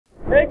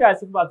Hey guys,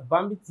 welcome back to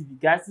Bambi TV.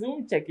 Guys, today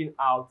we're checking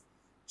out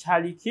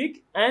Charlie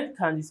Kirk and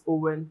Candace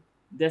Owens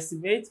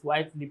decimate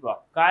white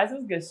liberal. Guys,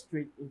 let's get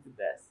straight into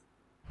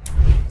this.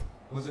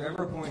 Was there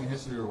ever a point in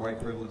history where white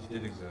privilege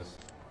did exist?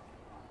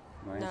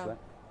 No.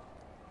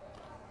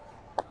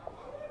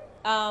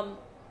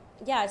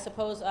 Yeah, I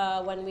suppose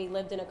when we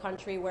lived in a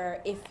country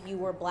where if you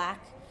were black,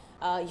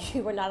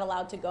 you were not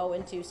allowed to go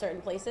into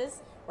certain places,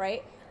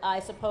 right? I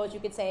suppose you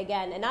could say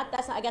again, and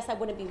I guess that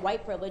wouldn't be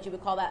white privilege. You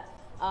would call that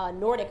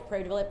Nordic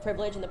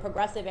privilege in the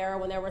progressive era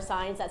when there were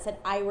signs that said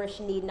Irish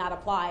need not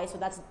apply. So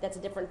that's a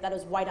different, that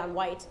is white on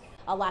white,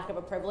 a lack of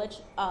a privilege.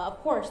 Of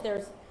course,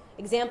 there's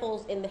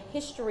examples in the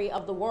history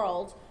of the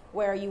world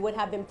where you would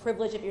have been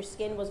privileged if your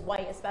skin was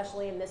white,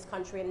 especially in this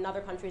country and in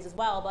other countries as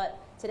well. But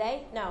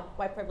today, no,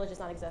 white privilege does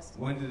not exist.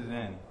 When did it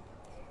end?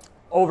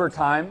 Over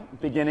time,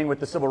 beginning with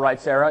the civil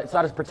rights era, it's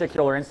not a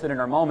particular incident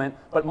or moment,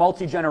 but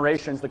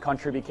multi-generations, the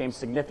country became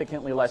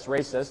significantly less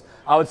racist.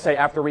 I would say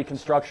after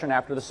Reconstruction,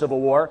 after the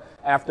Civil War,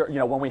 after,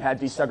 when we had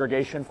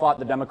desegregation, fought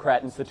the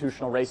Democrat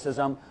institutional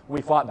racism,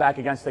 we fought back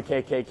against the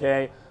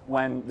KKK,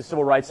 when the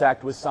Civil Rights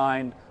Act was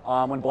signed,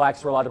 when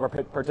blacks were allowed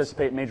to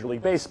participate in Major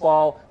League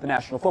Baseball, the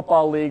National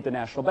Football League, the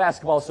National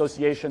Basketball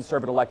Association,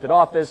 serve an elected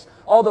office,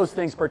 all those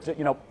things,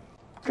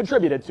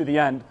 contributed to the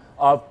end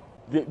of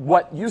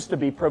what used to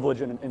be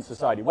privilege in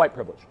society, white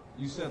privilege.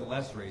 You said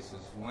less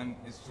racist.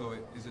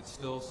 Is it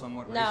still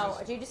somewhat racist? No.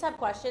 Do you just have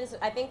questions?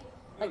 I think.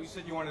 No, you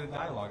said you wanted a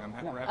dialogue. We're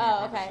having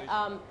a okay.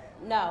 conversation.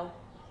 No.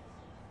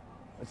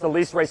 It's the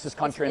least racist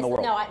country in the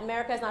world. No,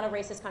 America is not a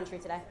racist country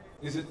today.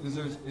 Is it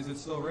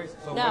still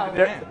racist? So No. when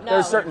did it end? No.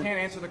 You can't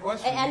answer the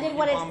question. It ended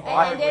when it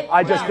ended.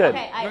 I just did.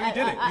 Okay, No, you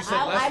didn't. You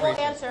said less I will racist.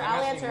 answer.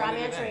 I'll answer. I'm when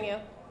did it answering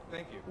end? you.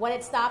 Thank you. When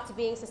it stopped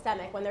being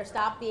systemic, when there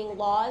stopped being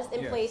laws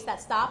in place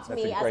that stopped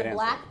That's me a as great a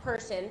black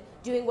person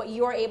doing what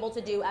you're able to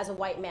do as a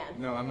white man.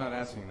 No, I'm not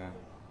asking that.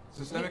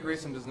 Systemic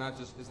racism is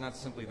not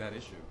simply that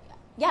issue.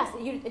 Yes,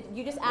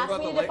 you just asked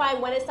me to the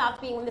define when it stopped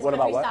being, when this What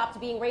about country what? stopped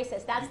being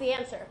racist. That's the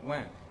answer.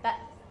 When?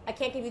 I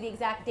can't give you the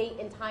exact date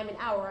and time and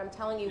hour. I'm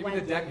telling you Give when. me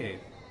the decade.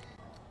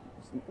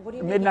 What do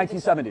you mean?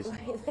 Mid-1970s.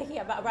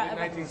 Yeah,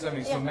 Mid-1970s.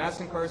 yeah. So mass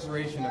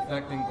incarceration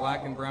affecting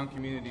black and brown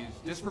communities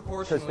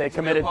disproportionately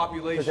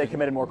Because they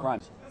committed more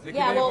crimes. They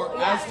Yeah, committed well, more,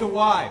 yeah. As to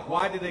why?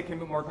 Why did they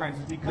commit more crimes?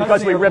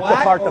 Because we they were ripped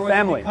black, apart the or was it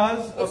family.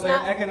 Because of their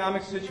not-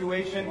 economic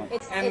situation.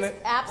 I'm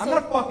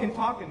not fucking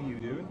talking to you,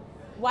 dude.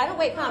 Why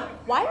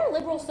are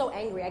liberals so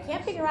angry? I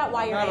can't figure out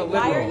why you're I'm not a angry.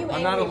 liberal. Why are you angry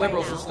I'm not a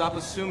liberal, right so now? stop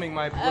assuming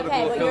my political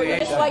Okay, well, affiliation. you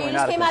Definitely just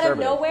not came a out of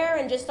conservative. nowhere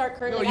and just start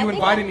cursing. No, you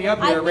invited me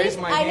up here, raised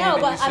my hand, I know,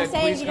 and but you I'm said,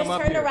 saying "Please you come just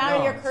up turned here." around and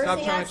No, you're stop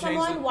cursing trying at to change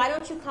someone. the- Why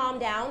don't you calm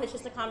down? It's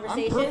just a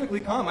conversation. I'm perfectly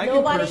calm. I can curse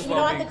You while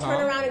don't have being to turn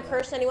calm. around and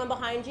curse anyone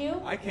behind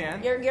you. I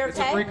can. You're It's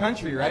okay? a free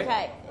country, right?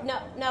 Okay. No,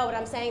 but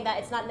I'm saying that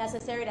it's not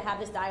necessary to have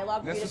this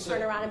dialogue for you to Necessary.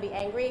 turn around and be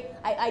angry.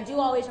 I do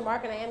always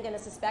remark, and I am going to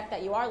suspect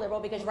that you are liberal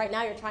because right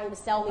now you're trying to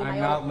sell me I'm my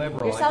not own.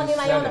 liberal. You're I selling me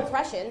just my own said it.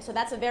 oppression, so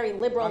that's a very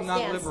liberal I'm not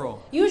stance.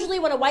 liberal. Usually,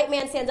 when a white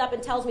man stands up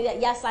and tells me that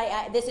yes,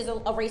 this is a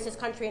racist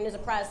country and is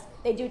oppressed,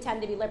 they do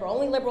tend to be liberal.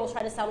 Only liberals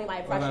try to sell me my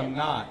oppression. I'm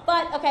not.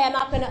 But okay, I'm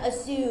not going to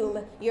assume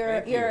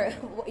your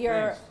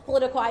Thanks.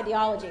 political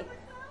ideology.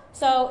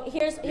 So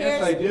here's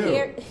I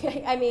do.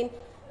 I mean,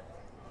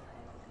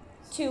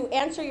 to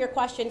answer your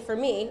question for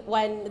me,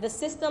 when the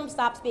system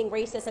stops being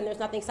racist and there's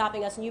nothing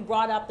stopping us, and you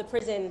brought up the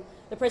prison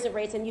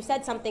rates, and you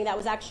said something that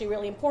was actually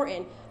really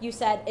important. You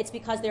said it's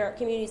because their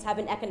communities have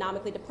been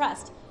economically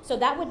depressed. So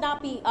that would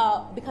not be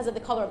because of the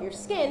color of your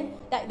skin.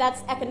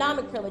 That's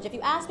economic privilege. If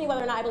you ask me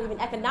whether or not I believe in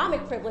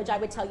economic privilege, I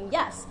would tell you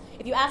yes.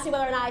 If you ask me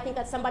whether or not I think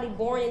that somebody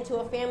born into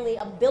a family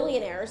of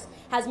billionaires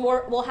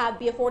will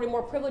be afforded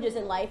more privileges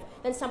in life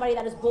than somebody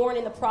that is born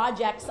in the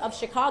projects of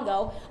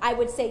Chicago, I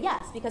would say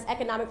yes, because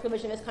economic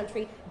privilege in this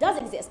country does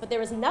exist. But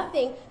there is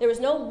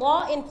no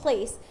law in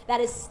place that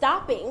is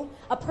stopping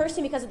a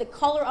person because of the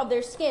color of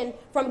their skin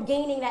from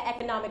gaining that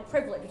economic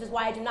privilege, which is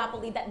why I do not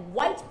believe that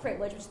white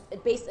privilege, which is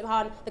based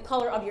upon the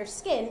color of your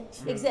skin,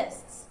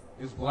 exists.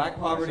 Is black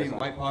poverty and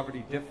white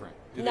poverty different?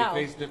 Do No.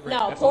 they face different?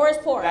 No, poor is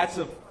poor. That's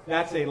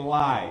a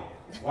lie.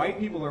 White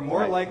people are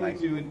more likely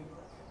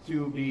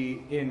to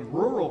be in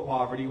rural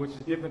poverty, which is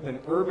different than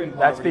urban poverty.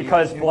 That's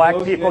because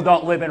black people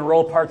don't live in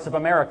rural parts of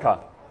America.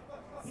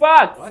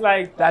 Facts,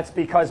 That's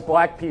because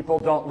black people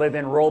don't live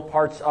in rural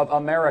parts of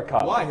America.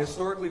 Why?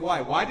 Historically,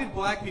 why? Why did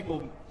black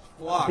people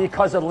flock?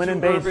 Because of Lyndon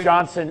to Baines urban-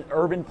 Johnson,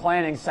 urban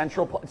planning,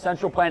 central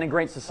planning,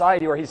 Great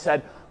Society, where he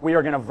said, we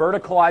are going to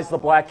verticalize the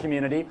black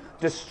community,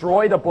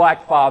 destroy the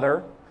black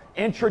father,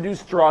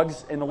 introduce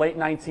drugs in the late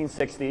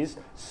 1960s,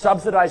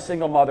 subsidize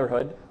single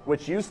motherhood,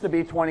 which used to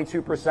be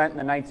 22% in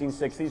the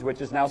 1960s,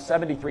 which is now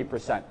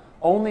 73%.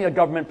 Only a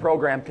government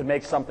program could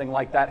make something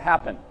like that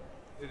happen.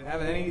 Did it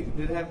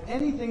have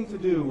anything to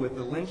do with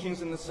the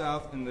lynchings in the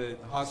South and the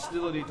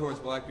hostility towards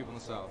black people in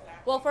the South?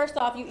 Well, first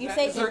off, you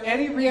say Is there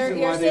any you're reason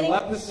why they sitting-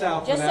 left the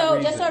South? Just for that so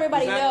reason?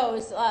 everybody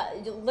Is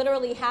that- knows,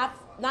 literally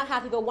not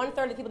half, but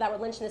 1/3 of the people that were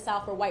lynched in the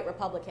South were white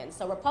Republicans.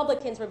 So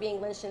Republicans were being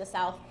lynched in the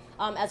South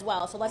as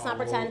well. So let's not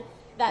pretend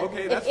that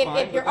Okay, that's if fine,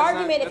 your but that's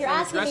argument, not- if you're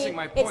that's not asking addressing me,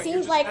 my it point. You're seems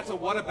just- like that's a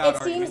what about it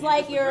argument. seems You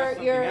like just address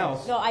something you're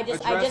else. no. I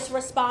just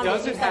responded.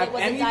 Does You it said have it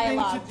was a anything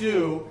dialogue.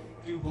 to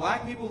do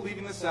black people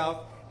leaving the South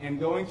and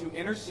going to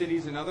inner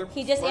cities and other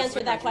He just parts of answered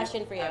the that country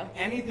question for you. have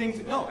anything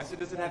to no? I said,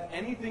 does it have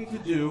anything to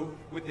do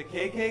with the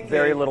KKK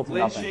Very little to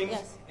nothing. lynchings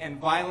Yes. and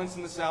violence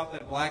in the South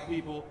that black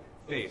people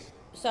face?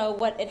 So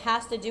what it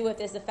has to do with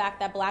is the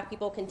fact that black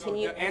people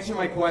continue. No, answer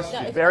my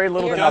question. No, Very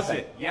little to Does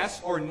nothing. it? Yes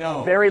or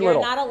no? Very You're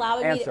little. not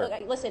allowing Answer. me to,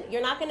 okay, listen,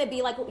 you're not going to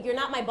be like, you're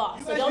not my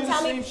boss. You So guys don't do the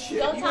tell me, same shit.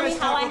 don't You tell me guys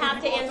how talk I over have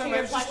to people all the answer time. I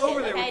your was just question,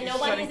 over there with okay? you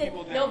shutting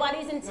people down.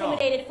 Nobody's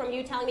intimidated from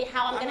you telling me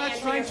how I'm going to I'm not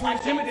answer trying your to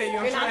question. intimidate you.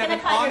 I'm You're not trying to going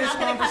have to an cut, honest you're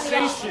not going to cut me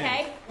off, conversation.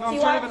 okay? No, I'm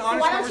So trying to have an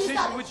honest why don't you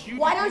conversation, stop, which you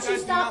why guys don't you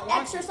do stop not want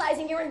to.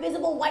 exercising your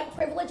invisible white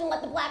privilege and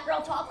let the black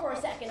girl talk for a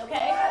second,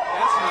 okay?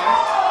 That's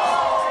nice.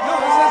 No,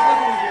 this has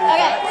nothing to do with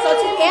Okay, that. so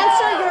to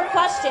answer your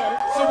question,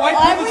 So white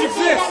privilege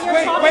everything exists. that you're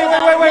Wait, talking wait,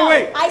 about, wait, wait, no,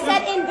 wait. I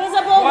said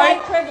invisible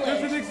white privilege.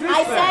 Does it exist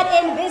I then? said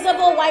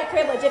invisible white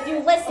privilege. If you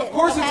listen, Of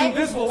course it's okay?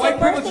 invisible. So White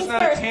first privilege is things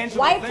not a first, tangible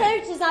white thing.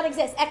 privilege does not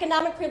exist.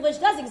 Economic privilege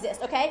does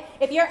exist, okay?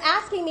 If you're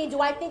asking me,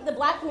 do I think the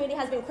black community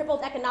has been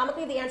crippled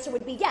economically, the answer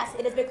would be yes.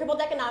 It has been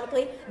crippled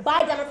economically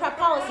by Democrat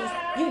policies.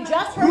 You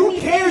just heard Who me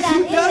cares say that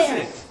who in does there.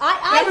 it?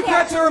 I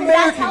Democrats care, are because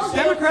that Americans. tells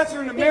you- Democrats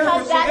are in America,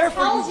 because so that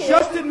therefore tells you you-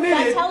 just that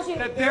admitted tells you-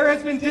 that there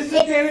has been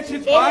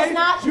disadvantages it by is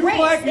not two race.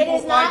 black It people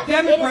is by not-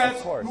 Democrats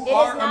it who is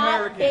are not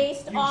American.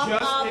 based You off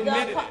just of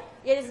admitted the. it.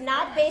 It is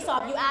not based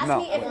off. You asked No.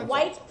 me if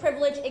white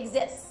privilege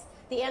exists.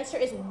 The answer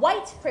is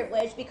white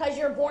privilege. Because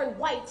you're born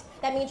white,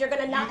 that means you're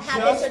going to not You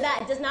have just- this or that.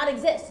 It does not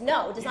exist.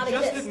 No, it does not You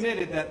just exist.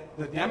 admitted that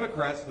the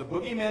Democrats, the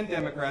boogeyman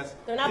Democrats,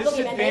 They're not boogeymen.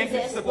 They disadvantaged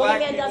exist. the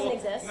black Boogeyman people. doesn't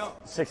exist. No,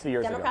 60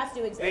 years Democrats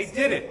ago. do exist.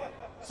 they did it.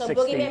 So 60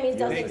 boogeyman means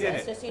doesn't They did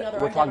exist. it. Just so you know, there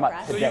We're are talking about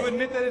Democrats. So today. you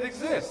admit that it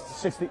exists.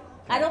 60.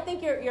 I don't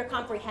think you're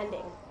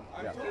comprehending.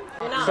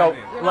 You're not. So,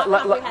 You're not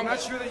let- I'm comprehending. not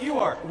sure that you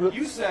are.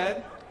 You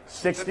said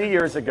 60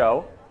 years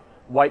ago,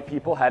 white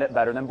people had it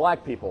better than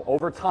black people.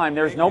 Over time,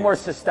 there's no more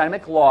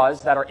systemic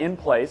laws that are in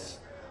place.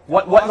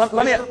 Let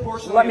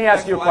me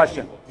ask you a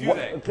question.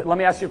 Let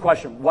me ask you a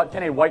question. What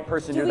can a white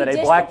person Do do we that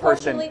a black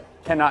person disproportionately-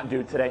 cannot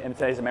do today in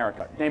today's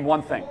America? Name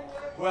one thing.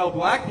 well,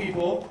 black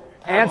people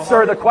have a Answer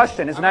hard- the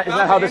question. Isn't that I'm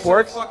how about to this answer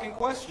works? the fucking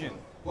question.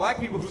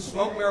 Black people who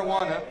smoke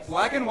marijuana,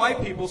 black and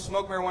white people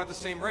smoke marijuana at the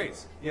same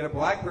rates. Yet a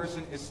black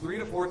person is 3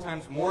 to 4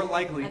 times more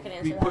likely I can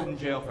to be answer put that. in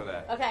jail for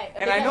that. Okay,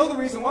 And I because- know the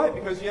reason why,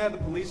 because the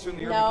police are in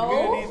the urban No,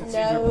 communities. It's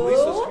easier to police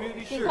those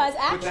communities. Sure. because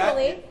But that-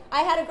 actually,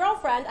 I had a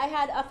girlfriend. I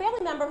had a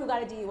family member who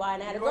got a DUI,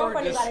 and I had a You are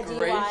girlfriend who got a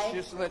disgraced, DUI.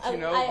 just to let you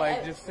know, by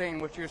just saying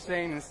what you're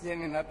saying and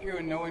standing up here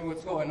and knowing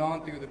what's going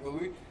on through the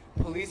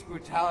police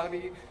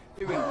brutality,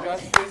 through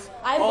injustice,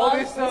 I all love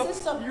this stuff. This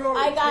is so, you're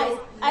I a guys,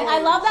 joke, I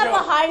you're love a that joke.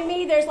 behind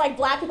me. There's like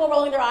black people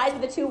rolling their eyes,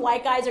 but the two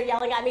white guys are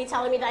yelling at me,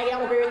 telling me that I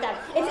don't agree with them.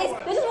 This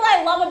is what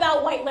I love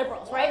about white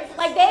liberals, right?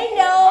 Like they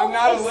know I'm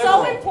not a it's so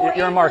liberal. important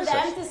You're a for Marxist.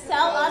 them to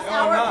sell us No,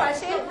 our I'm not.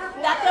 oppression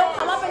that they'll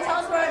come up and tell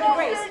us we're a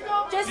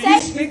disgrace. Just Do say, you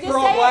speak just for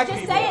all say black it, just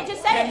people? say it,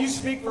 just say Can it. you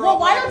speak for well, all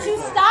why black don't you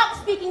people? stop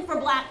speaking for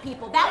black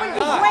people? That would be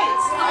not?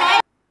 great, okay?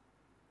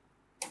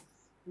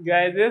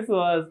 Guys, this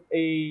was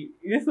a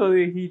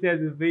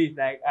heated debate,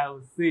 like I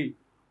would say.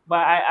 But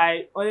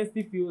I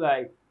honestly feel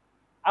like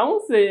I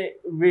won't say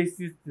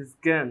racist is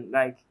gone,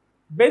 like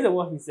based on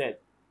what he said.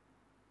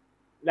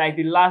 Like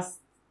the last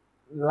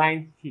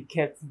line he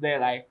kept there,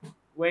 like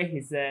when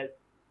he said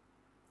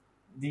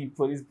the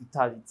police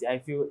brutality, I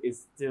feel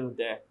is still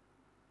there.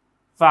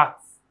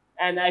 Facts.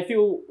 And I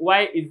feel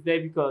why it's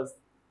there because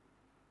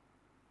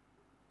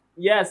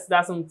yes,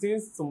 there's some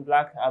things some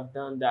black have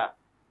done that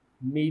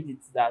made it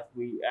that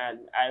way, and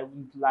I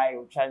wouldn't lie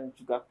or try to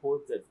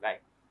sugarcoat it.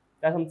 Like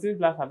there's some things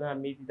black have done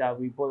that made it that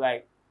way, but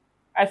like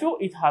I feel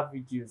it have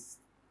reduced.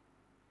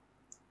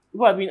 If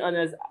I'm being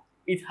honest,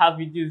 it have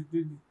reduced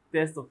due to the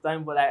test of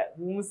time, but I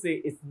won't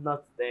say it's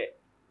not there.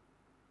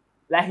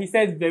 Like he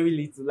said very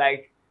little.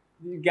 Like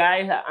the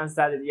guy that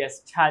answered it,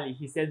 yes, Charlie,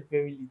 he said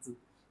very little.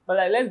 But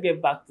like let's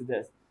get back to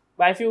this.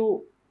 But I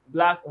feel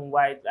black and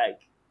white,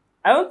 like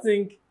I don't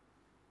think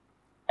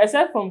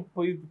except from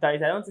police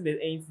brutality, I don't think there's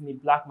anything a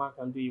black man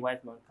can do a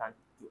white man can't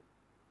do.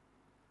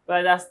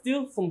 But there's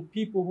still some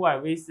people who are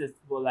racist,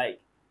 but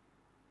like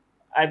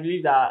I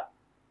believe that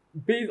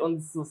based on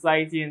the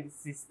society and the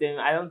system,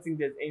 I don't think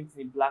there's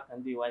anything a black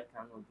can do a white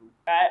cannot do.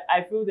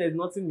 I feel there's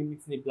nothing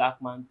limiting a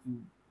black man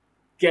to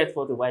get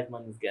what a white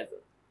man is getting.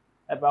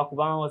 Like Barack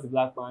Obama was a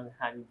black man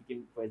and he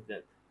became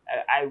president.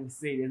 I would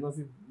say there's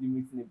nothing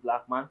limiting a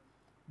black man.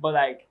 But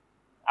like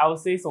I would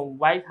say some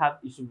white have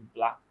issues with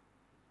black.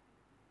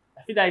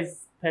 I feel that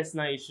it's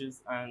personal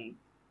issues, and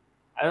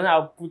I don't know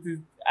how to put it.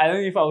 I don't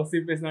know if I would say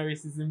personal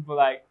racism, but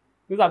like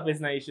those are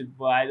personal issues.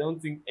 But I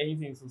don't think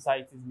anything in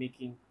society is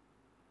making.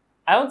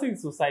 I don't think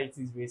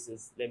society is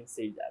racist. Let me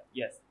say that.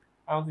 Yes,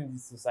 I don't think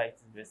this society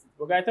is racist.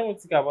 But guys, tell me what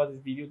you think about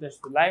this video. Don't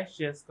forget to like,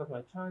 share, subscribe to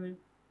my channel.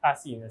 I'll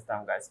see you next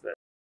time, guys. Bye.